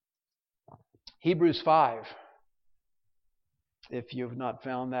Hebrews 5. If you have not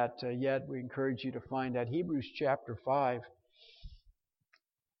found that yet, we encourage you to find that. Hebrews chapter 5.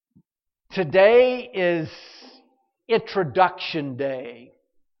 Today is Introduction Day.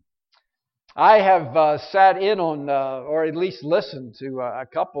 I have sat in on, or at least listened to a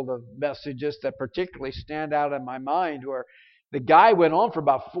couple of messages that particularly stand out in my mind, where the guy went on for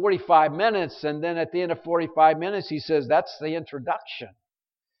about 45 minutes, and then at the end of 45 minutes he says, that's the introduction.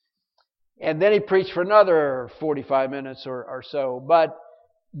 And then he preached for another 45 minutes or so. But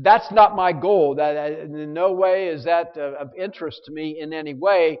that's not my goal. That in no way is that of interest to me in any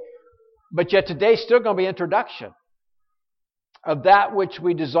way. But yet today's still going to be introduction of that which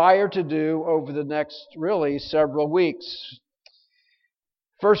we desire to do over the next, really, several weeks.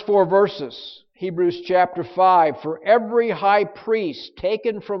 First 4 verses, Hebrews chapter 5. For every high priest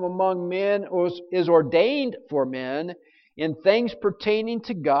taken from among men is ordained for men in things pertaining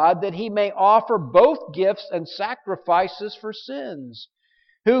to God, that he may offer both gifts and sacrifices for sins,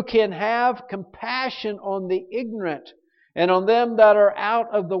 who can have compassion on the ignorant and on them that are out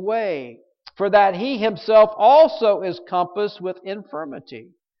of the way, for that he himself also is compassed with infirmity.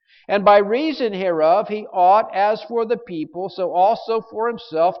 And by reason hereof he ought, as for the people, so also for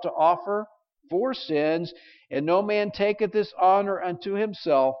himself, to offer for sins. And no man taketh this honor unto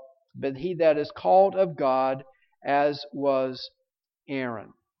himself, but he that is called of God, as was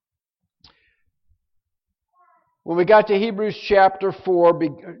Aaron. When we got to Hebrews chapter 4,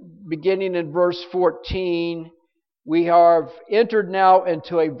 beginning in verse 14, we have entered now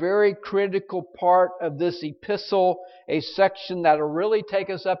into a very critical part of this epistle, a section that will really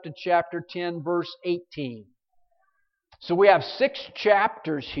take us up to chapter 10, verse 18. So we have 6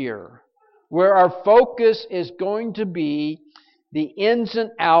 chapters here where our focus is going to be the ins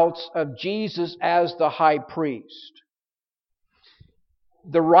and outs of Jesus as the high priest.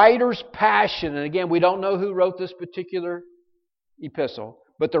 The writer's passion, and again, we don't know who wrote this particular epistle,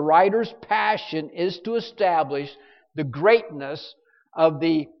 but the writer's passion is to establish the greatness of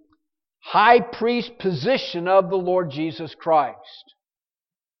the high priest position of the Lord Jesus Christ.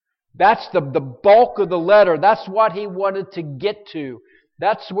 That's the bulk of the letter. That's what he wanted to get to.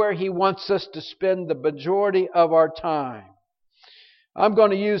 That's where he wants us to spend the majority of our time. I'm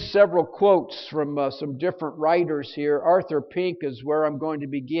going to use several quotes from some different writers here. Arthur Pink is where I'm going to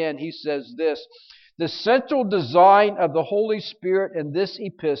begin. He says this: the central design of the Holy Spirit in this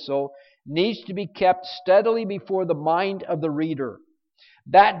epistle needs to be kept steadily before the mind of the reader.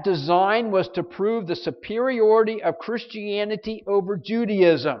 That design was to prove the superiority of Christianity over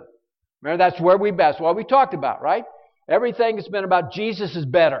Judaism. Remember, that's where that's what we talked about, right? Everything has been about Jesus is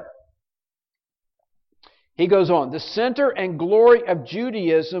better. He goes on, the center and glory of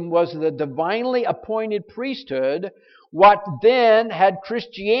Judaism was the divinely appointed priesthood. What then had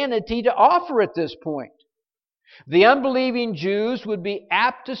Christianity to offer at this point? The unbelieving Jews would be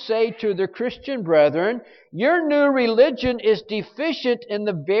apt to say to their Christian brethren, your new religion is deficient in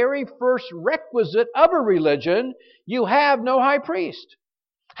the very first requisite of a religion. You have no high priest.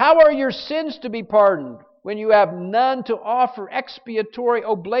 How are your sins to be pardoned when you have none to offer expiatory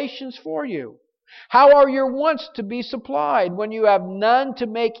oblations for you? How are your wants to be supplied when you have none to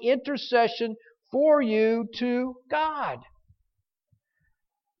make intercession for you to God?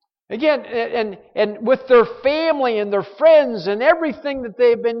 Again, and with their family and their friends and everything that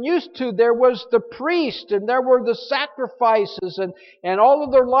they've been used to, there was the priest and there were the sacrifices and all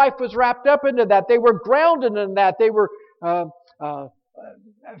of their life was wrapped up into that. They were grounded in that. They were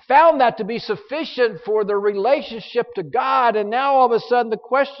found that to be sufficient for their relationship to God. And now all of a sudden the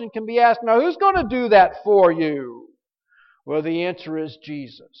question can be asked, now who's going to do that for you? Well, the answer is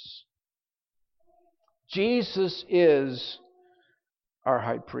Jesus. Jesus is our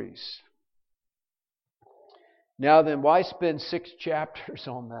high priest. Now then, why spend 6 chapters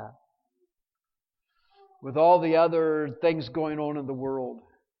on that? With all the other things going on in the world,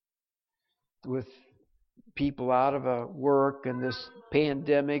 with people out of work and this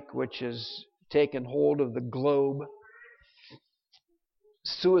pandemic which has taken hold of the globe.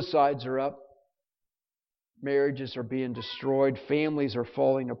 Suicides are up. Marriages are being destroyed. Families are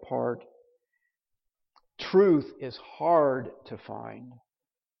falling apart. Truth is hard to find.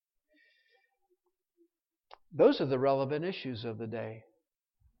 Those are the relevant issues of the day.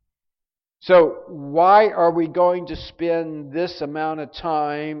 So why are we going to spend this amount of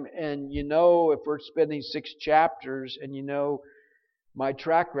time? And if we're spending 6 chapters, and my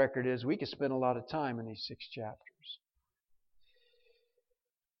track record is we could spend a lot of time in these 6 chapters.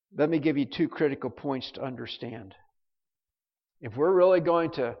 Let me give you 2 critical points to understand. If we're really going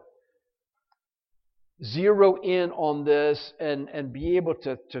to zero in on this and be able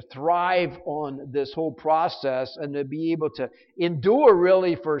to thrive on this whole process and to be able to endure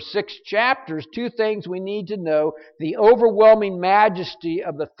really for 6 chapters, 2 things we need to know: the overwhelming majesty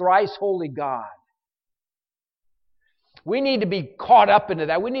of the thrice holy God. We need to be caught up into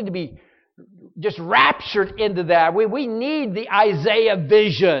that. We need to be just raptured into that. We need the Isaiah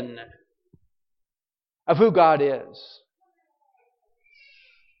vision of who God is.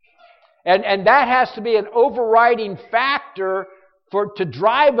 And that has to be an overriding factor to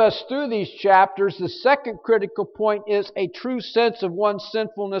drive us through these chapters. The second critical point is a true sense of one's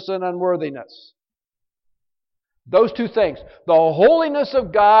sinfulness and unworthiness. Those 2 things. The holiness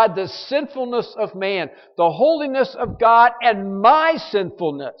of God, the sinfulness of man. The holiness of God and my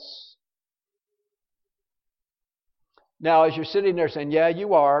sinfulness. Now, as you're sitting there saying, yeah,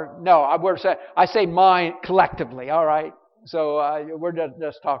 you are. No, I say mine collectively, all right? So we're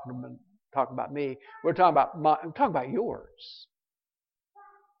just talking about me. I'm talking about yours.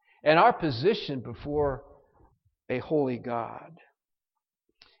 And our position before a holy God.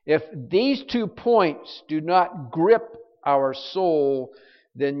 If these 2 points do not grip our soul,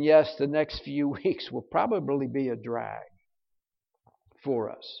 then yes, the next few weeks will probably be a drag for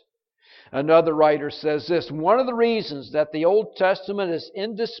us. Another writer says this: one of the reasons that the Old Testament is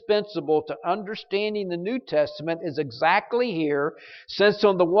indispensable to understanding the New Testament is exactly here, since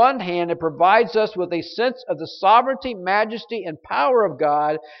on the one hand it provides us with a sense of the sovereignty, majesty, and power of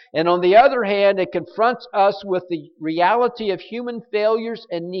God, and on the other hand it confronts us with the reality of human failures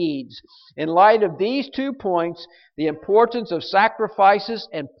and needs. In light of these 2 points, the importance of sacrifices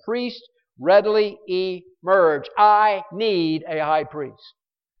and priests readily emerge. I need a high priest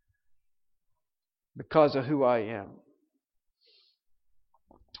because of who I am.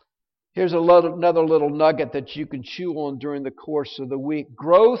 Here's another little nugget that you can chew on during the course of the week.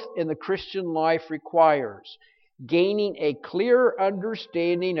 Growth in the Christian life requires gaining a clearer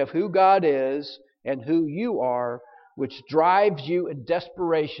understanding of who God is and who you are, which drives you in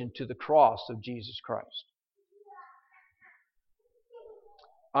desperation to the cross of Jesus Christ.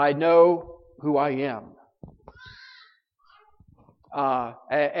 I know who I am.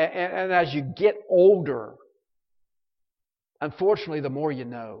 And as you get older, unfortunately, the more you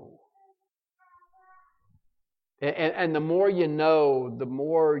know. And the more you know, the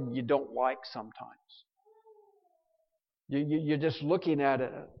more you don't like sometimes. You're just looking at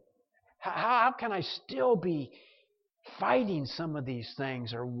it. How can I still be fighting some of these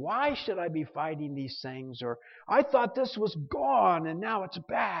things? Or why should I be fighting these things? Or I thought this was gone and now it's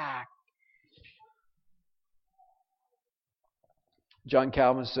back. John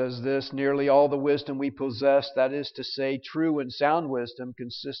Calvin says this: nearly all the wisdom we possess, that is to say, true and sound wisdom,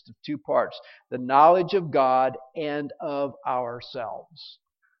 consists of 2 parts: the knowledge of God and of ourselves.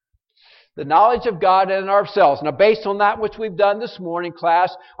 The knowledge of God and ourselves. Now, based on that which we've done this morning,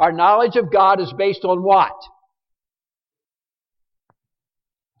 class, our knowledge of God is based on what?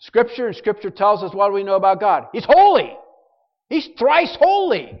 Scripture. And Scripture tells us, what do we know about God? He's holy. He's thrice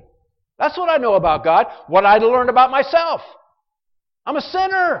holy. That's what I know about God. What I learned about myself. I'm a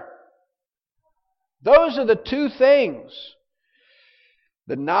sinner. Those are the 2 things.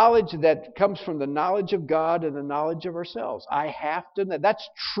 The knowledge that comes from the knowledge of God and the knowledge of ourselves. I have to know. That's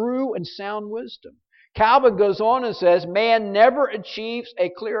true and sound wisdom. Calvin goes on and says, man never achieves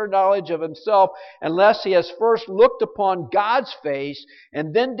a clearer knowledge of himself unless he has first looked upon God's face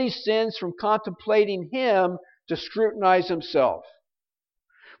and then descends from contemplating Him to scrutinize himself.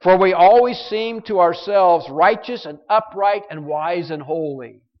 For we always seem to ourselves righteous and upright and wise and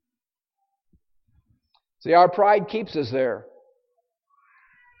holy. See, our pride keeps us there.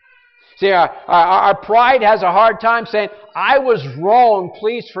 See, our pride has a hard time saying, I was wrong,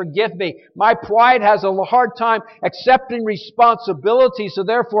 please forgive me. My pride has a hard time accepting responsibility, so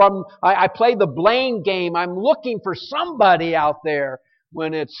therefore I play the blame game. I'm looking for somebody out there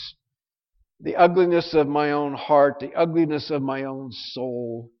when it's the ugliness of my own heart, the ugliness of my own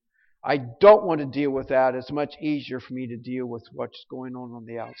soul. I don't want to deal with that. It's much easier for me to deal with what's going on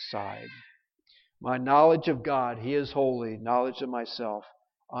the outside. My knowledge of God, He is holy. Knowledge of myself,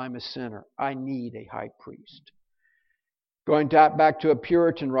 I'm a sinner. I need a high priest. Going back to a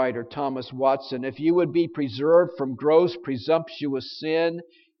Puritan writer, Thomas Watson, if you would be preserved from gross, presumptuous sin,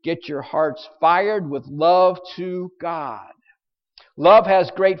 get your hearts fired with love to God. Love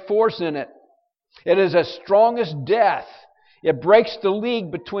has great force in it. It is as strong as death. It breaks the league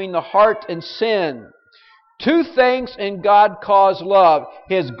between the heart and sin. 2 things in God cause love: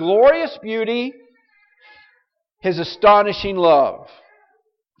 His glorious beauty, His astonishing love.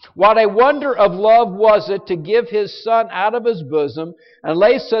 What a wonder of love was it to give His Son out of His bosom and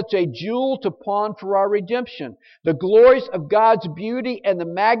lay such a jewel to pawn for our redemption. The glories of God's beauty and the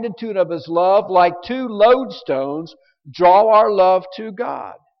magnitude of His love, like two lodestones, draw our love to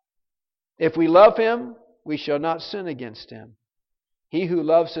God. If we love Him, we shall not sin against Him. He who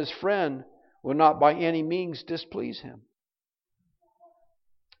loves his friend will not by any means displease him.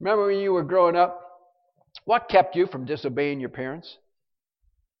 Remember when you were growing up, what kept you from disobeying your parents?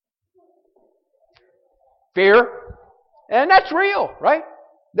 Fear. And that's real, right?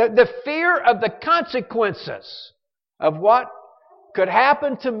 The fear of the consequences of what could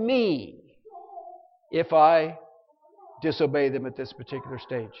happen to me if I disobey them at this particular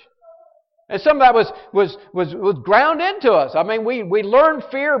stage. And some of that was ground into us. I mean, we learned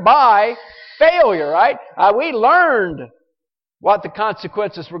fear by failure, right? We learned what the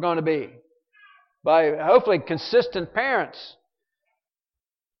consequences were going to be by hopefully consistent parents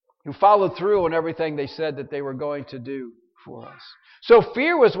who followed through on everything they said that they were going to do for us. So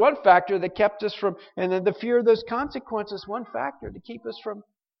fear was one factor that kept us from, and then the fear of those consequences, one factor to keep us from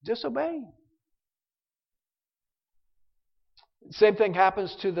disobeying. Same thing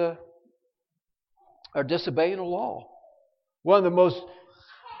happens to or disobeying a law. One of the most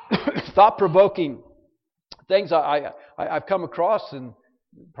thought-provoking things I've come across in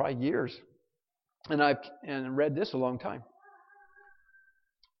probably years, and I've read this a long time.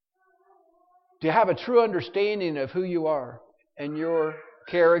 To have a true understanding of who you are and your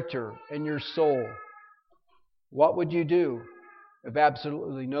character and your soul, what would you do if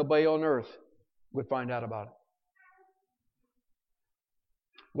absolutely nobody on earth would find out about it?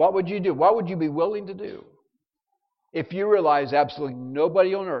 What would you do? What would you be willing to do if you realized absolutely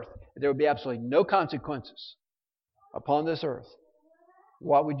nobody on earth, there would be absolutely no consequences upon this earth?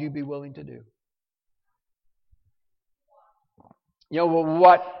 What would you be willing to do? You know,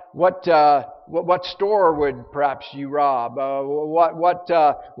 what store would perhaps you rob?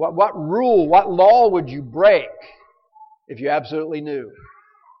 What rule, what law would you break if you absolutely knew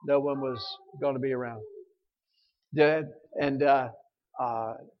no one was going to be around? And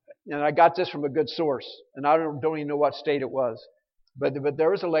I got this from a good source, and I don't even know what state it was, but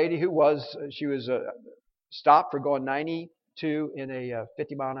there was a lady who was stopped for going 92 in a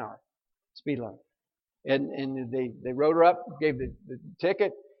 50 mile an hour speed limit, and they wrote her up, gave the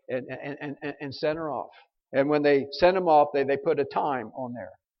ticket, and sent her off. And when they sent him off, they put a time on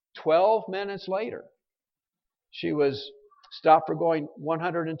there. 12 minutes later, she was stopped for going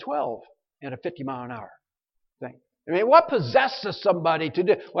 112 in a 50 mile an hour thing. I mean, what possesses somebody to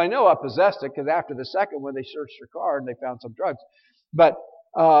do? Well, I know what possessed it because after the second one, they searched her car and they found some drugs. But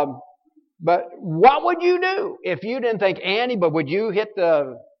what would you do if you didn't think Annie? But would you hit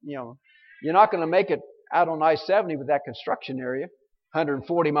you're not going to make it out on I-70 with that construction area,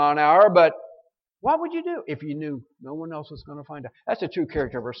 140 mile an hour. But what would you do if you knew no one else was going to find out? That's the true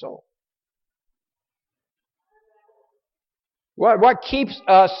character of our soul. What keeps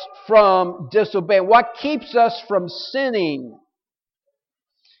us from disobeying? What keeps us from sinning?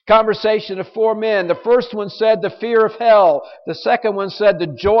 Conversation of four men. The first one said the fear of hell. The second one said the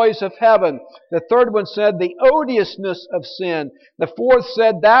joys of heaven. The third one said the odiousness of sin. The fourth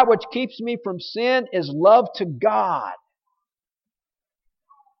said that which keeps me from sin is love to God.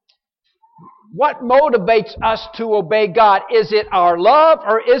 What motivates us to obey God? Is it our love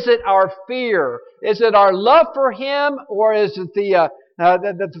or is it our fear? Is it our love for Him or is it the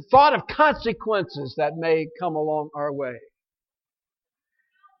thought of consequences that may come along our way?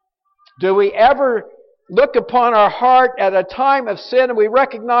 Do we ever look upon our heart at a time of sin and we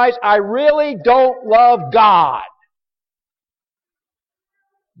recognize, I really don't love God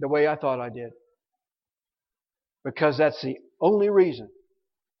the way I thought I did? Because that's the only reason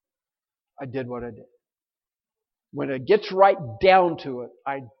I did what I did. When it gets right down to it,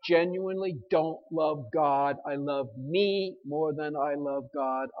 I genuinely don't love God. I love me more than I love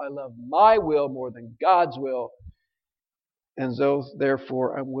God. I love my will more than God's will. And so,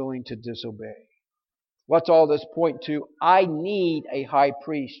 therefore, I'm willing to disobey. What's all this point to? I need a high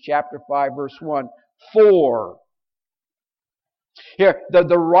priest. Chapter 5, verse 1. 4. Here,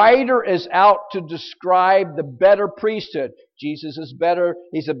 the writer is out to describe the better priesthood. Jesus is better.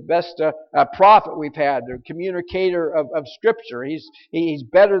 He's the best prophet we've had, the communicator of Scripture. He's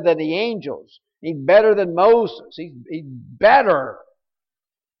better than the angels. He's better than Moses. He's better.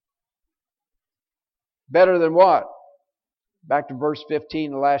 Better than what? Back to verse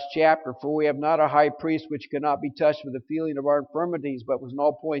 15, the last chapter. For we have not a high priest which cannot be touched with the feeling of our infirmities, but was in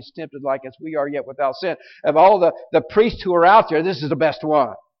all points tempted like as we are, yet without sin. Of all the priests who are out there, this is the best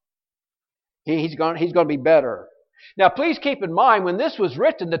one. He's going to be better. Now, please keep in mind, when this was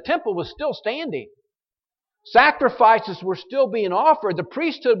written, the temple was still standing. Sacrifices were still being offered. The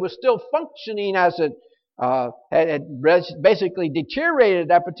priesthood was still functioning as it had basically deteriorated at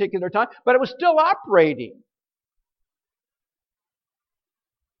that particular time, but it was still operating.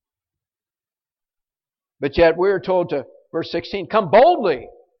 But yet we're told to, verse 16, come boldly.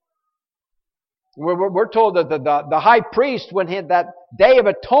 We're told that the high priest, when he had that Day of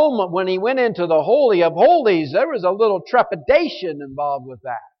Atonement, when he went into the Holy of Holies, there was a little trepidation involved with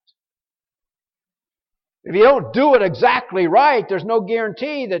that. If you don't do it exactly right, there's no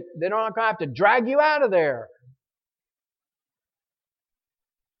guarantee that they're not going to have to drag you out of there.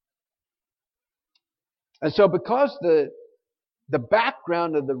 And so because the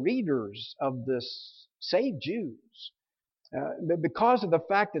background of the readers of this saved Jews, because of the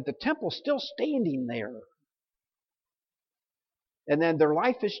fact that the temple's still standing there, and then their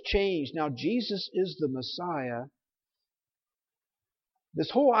life has changed. Now Jesus is the Messiah. This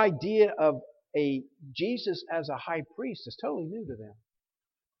whole idea of a Jesus as a high priest is totally new to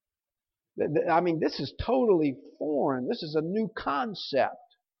them. I mean, this is totally foreign. This is a new concept.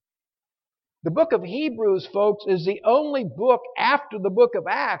 The book of Hebrews, folks, is the only book after the book of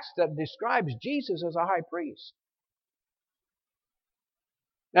Acts that describes Jesus as a high priest.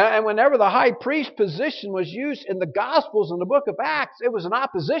 And whenever the high priest position was used in the Gospels and the book of Acts, it was in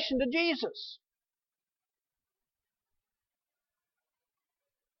opposition to Jesus.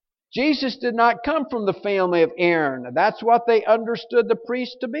 Jesus did not come from the family of Aaron. That's what they understood the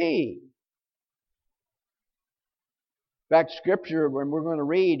priest to be. In fact, Scripture, when we're going to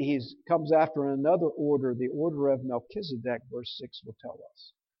read, he comes after another order, the order of Melchizedek, verse 6 will tell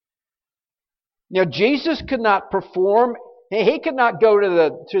us. Now, Jesus could not perform, he could not go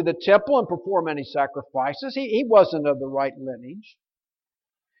to the temple and perform any sacrifices. He wasn't of the right lineage.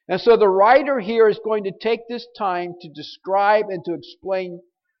 And so the writer here is going to take this time to describe and to explain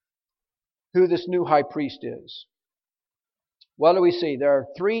who this new high priest is. What do we see? There are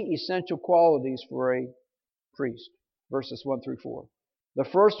three essential qualities for a priest. Verses 1 through 4. The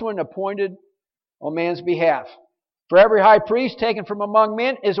first one, appointed on man's behalf. For every high priest taken from among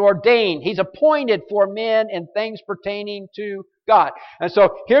men is ordained. He's appointed for men and things pertaining to God. And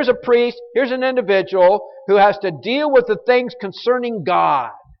so here's a priest, here's an individual who has to deal with the things concerning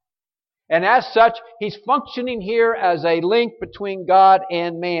God. And as such, he's functioning here as a link between God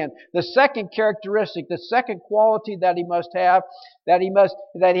and man. The second characteristic, the second quality that he must have, that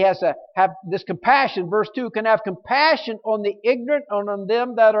he has to have this compassion. Verse 2, can have compassion on the ignorant and on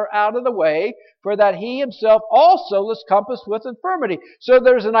them that are out of the way, for that he himself also is compassed with infirmity. So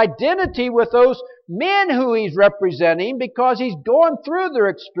there's an identity with those men who he's representing because he's going through their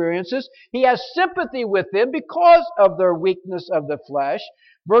experiences. He has sympathy with them because of their weakness of the flesh.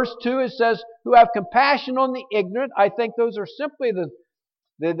 Verse 2, it says, who have compassion on the ignorant. I think those are simply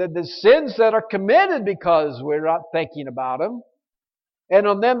the sins that are committed because we're not thinking about them. And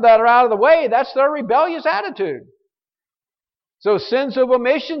on them that are out of the way, that's their rebellious attitude. So sins of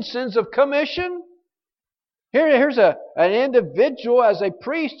omission, sins of commission. Here's an individual as a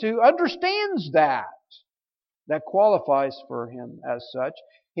priest who understands that. That qualifies for him as such.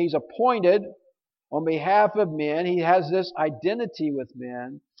 He's appointed on behalf of men. He has this identity with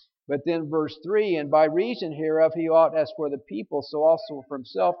men. But then verse 3, and by reason hereof he ought, as for the people, so also for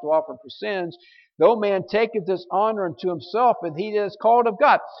himself, to offer for sins. Though man taketh this honor unto himself, but he that is called of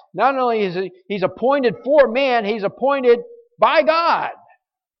God. Not only is he's appointed for man, he's appointed by God.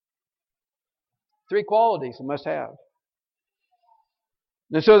 Three qualities he must have.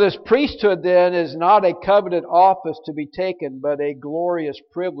 And so this priesthood then is not a coveted office to be taken, but a glorious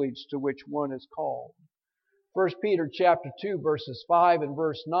privilege to which one is called. 1 Peter chapter 2, verses 5 and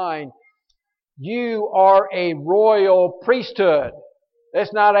verse 9. You are a royal priesthood.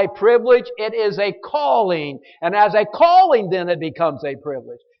 It's not a privilege, it is a calling. And as a calling, then it becomes a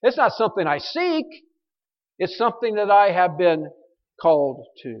privilege. It's not something I seek. It's something that I have been called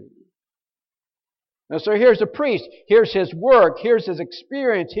to. And so here's a priest. Here's his work. Here's his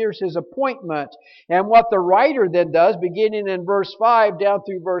experience. Here's his appointment. And what the writer then does, beginning in verse 5 down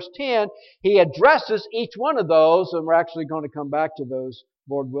through verse 10, he addresses each one of those, and we're actually going to come back to those,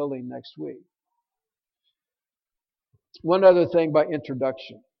 Lord willing, next week. One other thing by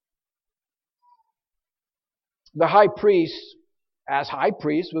introduction. The high priest, as high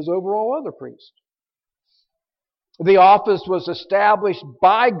priest, was over all other priests. The office was established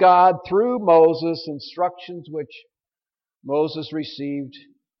by God through Moses, instructions which Moses received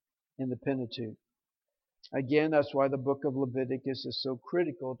in the Pentateuch. Again, that's why the book of Leviticus is so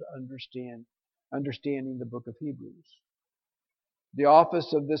critical to understanding the book of Hebrews. The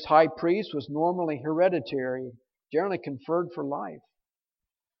office of this high priest was normally hereditary. generally conferred for life.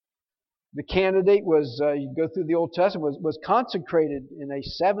 The candidate was, you go through the Old Testament, was consecrated in a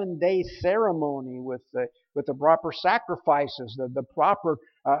 7-day ceremony with the proper sacrifices, the proper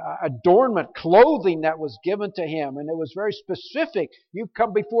adornment, clothing that was given to him. And it was very specific. You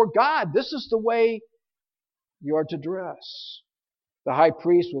come before God. This is the way you are to dress. The high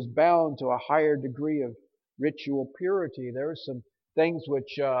priest was bound to a higher degree of ritual purity. There were some things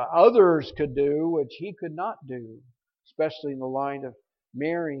which others could do, which he could not do, especially in the line of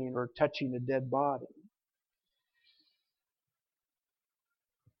marrying or touching a dead body.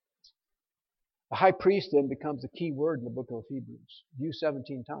 The high priest then becomes the key word in the book of Hebrews, used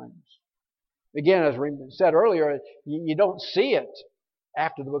 17 times. Again, as Raymond said earlier, you don't see it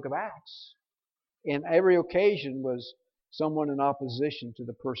after the book of Acts. And every occasion was someone in opposition to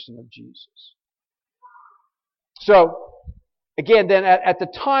the person of Jesus. So, again, then at the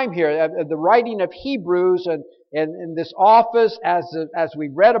time here, at the writing of Hebrews and in this office, as we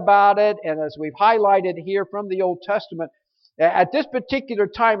read about it and as we've highlighted here from the Old Testament, at this particular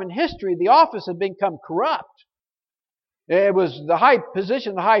time in history, the office had become corrupt. It was the high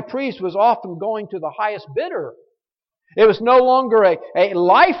position, the high priest was often going to the highest bidder. It was no longer a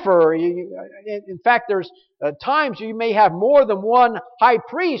lifer. In fact, there's times you may have more than one high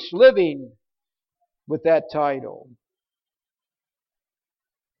priest living with that title.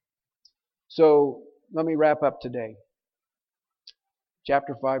 So, let me wrap up today.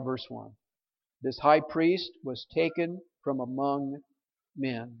 Chapter 5, verse 1. This high priest was taken from among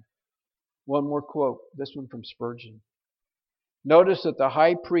men. One more quote, this one from Spurgeon. Notice that the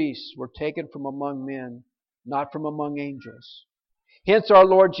high priests were taken from among men, not from among angels. Hence our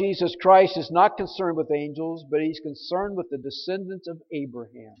Lord Jesus Christ is not concerned with angels, but He's concerned with the descendants of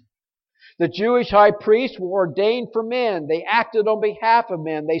Abraham. The Jewish high priests were ordained for men. They acted on behalf of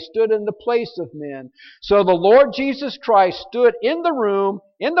men. They stood in the place of men. So the Lord Jesus Christ stood in the room,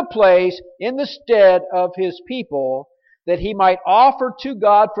 in the place, in the stead of His people, that He might offer to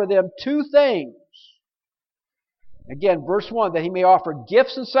God for them two things. Again, verse 1, that He may offer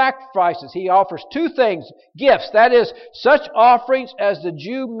gifts and sacrifices. He offers two things. Gifts, that is, such offerings as the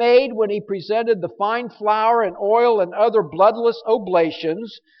Jew made when he presented the fine flour and oil and other bloodless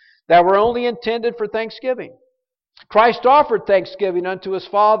oblations that were only intended for thanksgiving. Christ offered thanksgiving unto His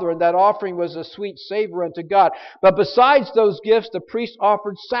Father, and that offering was a sweet savor unto God. But besides those gifts, the priest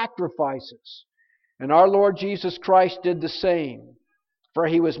offered sacrifices. And our Lord Jesus Christ did the same. For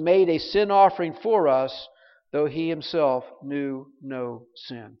He was made a sin offering for us, though He Himself knew no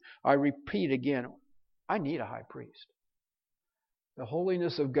sin. I repeat again, I need a high priest. The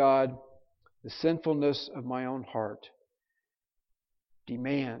holiness of God, the sinfulness of my own heart,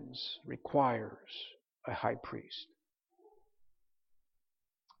 requires a high priest.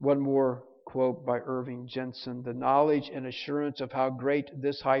 One more quote by Irving Jensen. The knowledge and assurance of how great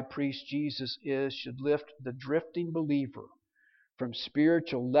this high priest Jesus is should lift the drifting believer from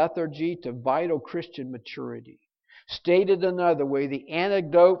spiritual lethargy to vital Christian maturity. Stated another way, the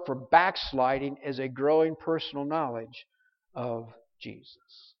antidote for backsliding is a growing personal knowledge of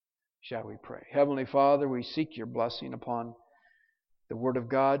Jesus. Shall we pray? Heavenly Father, we seek Your blessing upon the Word of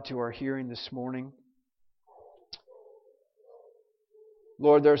God to our hearing this morning.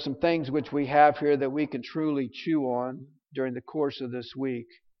 Lord, there are some things which we have here that we can truly chew on during the course of this week.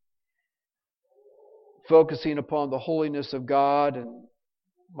 Focusing upon the holiness of God and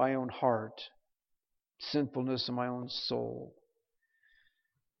my own heart, sinfulness in my own soul.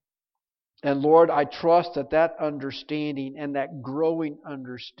 And Lord, I trust that understanding and that growing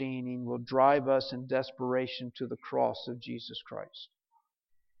understanding will drive us in desperation to the cross of Jesus Christ.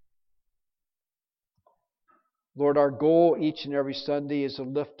 Lord, our goal each and every Sunday is to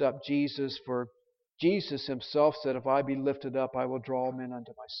lift up Jesus, for Jesus Himself said, if I be lifted up, I will draw men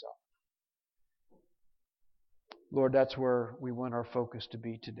unto myself. Lord, that's where we want our focus to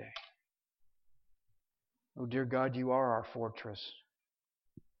be today. Oh, dear God, You are our fortress.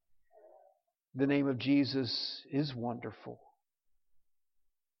 The name of Jesus is wonderful.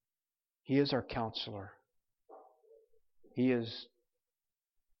 He is our counselor. He is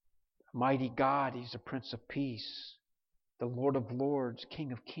mighty God. He's the Prince of Peace, the Lord of Lords,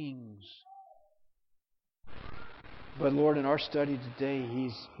 King of Kings. But Lord, in our study today,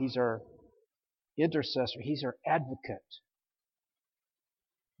 He's our intercessor. He's our advocate.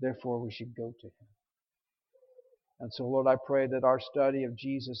 Therefore, we should go to Him. And so, Lord, I pray that our study of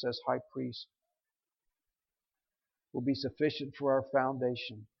Jesus as high priest will be sufficient for our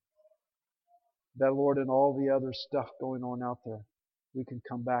foundation. That, Lord, in all the other stuff going on out there, we can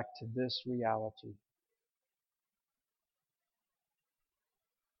come back to this reality.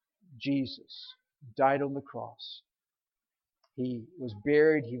 Jesus died on the cross. He was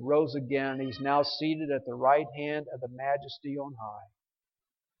buried. He rose again. He's now seated at the right hand of the Majesty on high,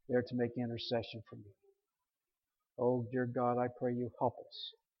 there to make intercession for me. Oh, dear God, I pray you help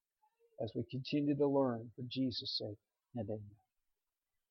us as we continue to learn for Jesus' sake. And amen.